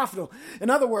become profitable.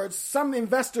 In other words, some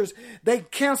investors, they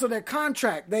cancel their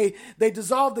contract. They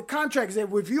dissolve the contract. They say,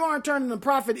 if you aren't turning a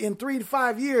profit in 3 to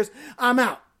 5 years, I'm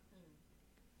out.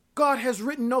 God has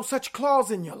written no such clause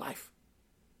in your life.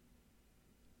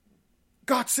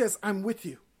 God says, I'm with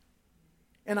you,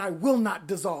 and I will not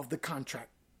dissolve the contract.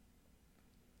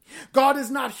 God is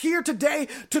not here today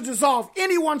to dissolve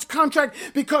anyone's contract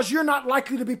because you're not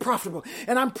likely to be profitable.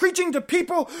 And I'm preaching to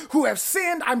people who have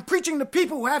sinned. I'm preaching to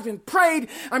people who haven't prayed.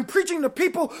 I'm preaching to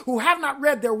people who have not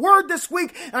read their word this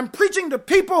week. I'm preaching to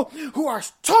people who are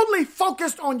totally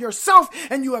focused on yourself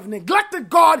and you have neglected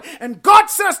God. And God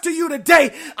says to you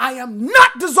today, I am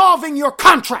not dissolving your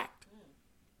contract.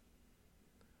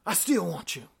 I still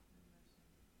want you.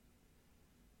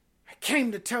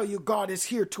 Came to tell you God is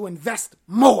here to invest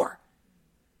more,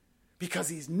 because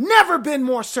he's never been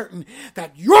more certain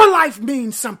that your life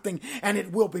means something and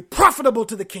it will be profitable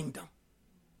to the kingdom.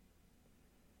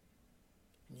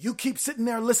 You keep sitting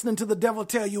there listening to the devil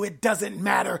tell you it doesn't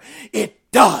matter.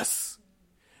 It does.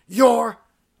 Your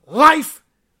life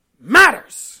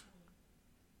matters.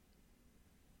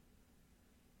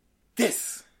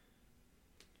 This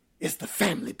is the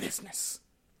family business.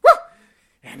 Woo!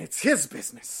 And it's his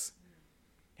business.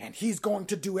 And he's going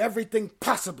to do everything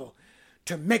possible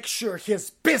to make sure his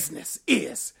business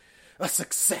is a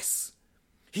success.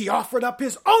 He offered up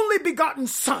his only begotten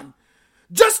son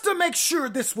just to make sure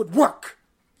this would work.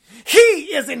 He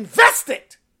is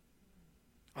invested.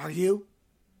 Are you?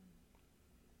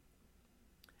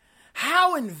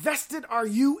 How invested are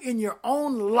you in your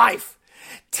own life?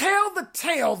 Tell the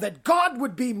tale that God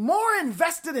would be more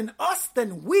invested in us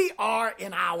than we are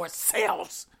in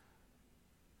ourselves.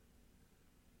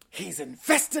 He's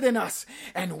invested in us,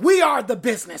 and we are the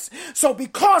business. So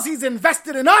because he's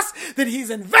invested in us, then he's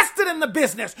invested in the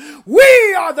business.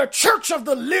 We are the church of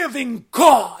the living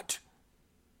God,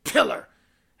 pillar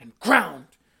and ground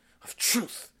of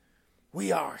truth. We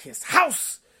are his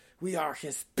house. We are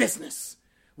his business.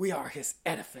 We are his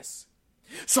edifice.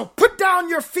 So put down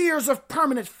your fears of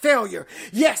permanent failure.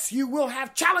 Yes, you will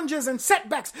have challenges and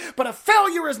setbacks, but a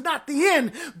failure is not the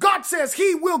end. God says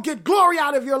he will get glory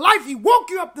out of your life. He woke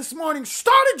you up this morning,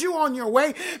 started you on your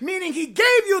way, meaning he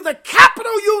gave you the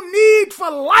capital you need for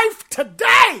life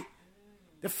today.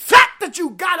 The fact that you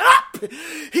got up,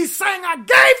 he's saying, I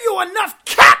gave you enough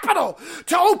capital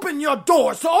to open your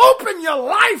doors, to open your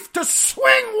life, to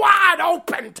swing wide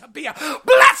open, to be a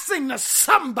blessing to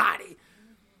somebody.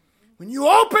 When you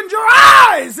opened your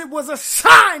eyes, it was a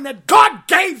sign that God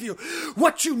gave you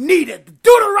what you needed.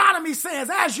 Deuteronomy says,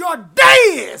 as your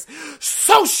day is,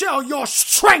 so shall your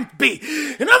strength be.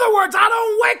 In other words, I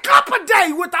don't wake up a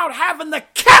day without having the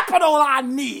capital I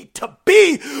need to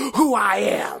be who I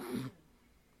am.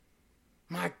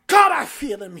 My God, I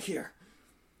feel him here.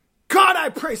 God, I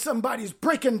pray somebody's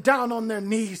breaking down on their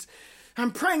knees.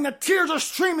 I'm praying that tears are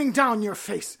streaming down your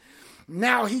face.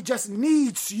 Now he just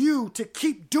needs you to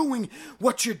keep doing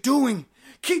what you're doing.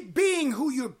 Keep being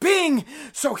who you're being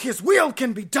so his will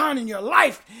can be done in your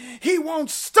life. He won't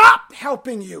stop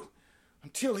helping you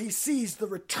until he sees the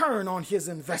return on his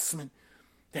investment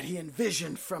that he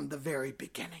envisioned from the very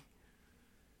beginning.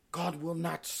 God will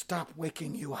not stop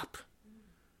waking you up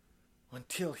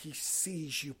until he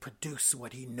sees you produce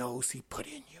what he knows he put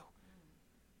in you.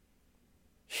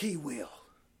 He will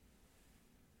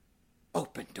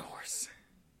open doors.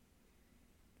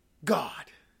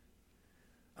 God,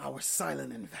 our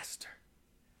silent investor,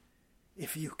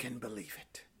 if you can believe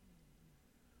it.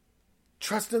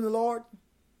 Trust in the Lord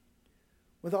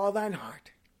with all thine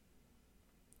heart.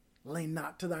 Lean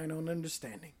not to thine own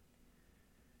understanding,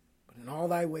 but in all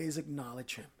thy ways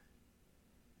acknowledge him,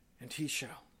 and he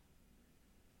shall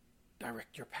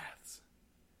direct your paths.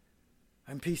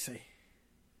 I'm PC,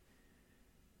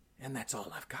 and that's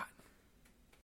all I've got.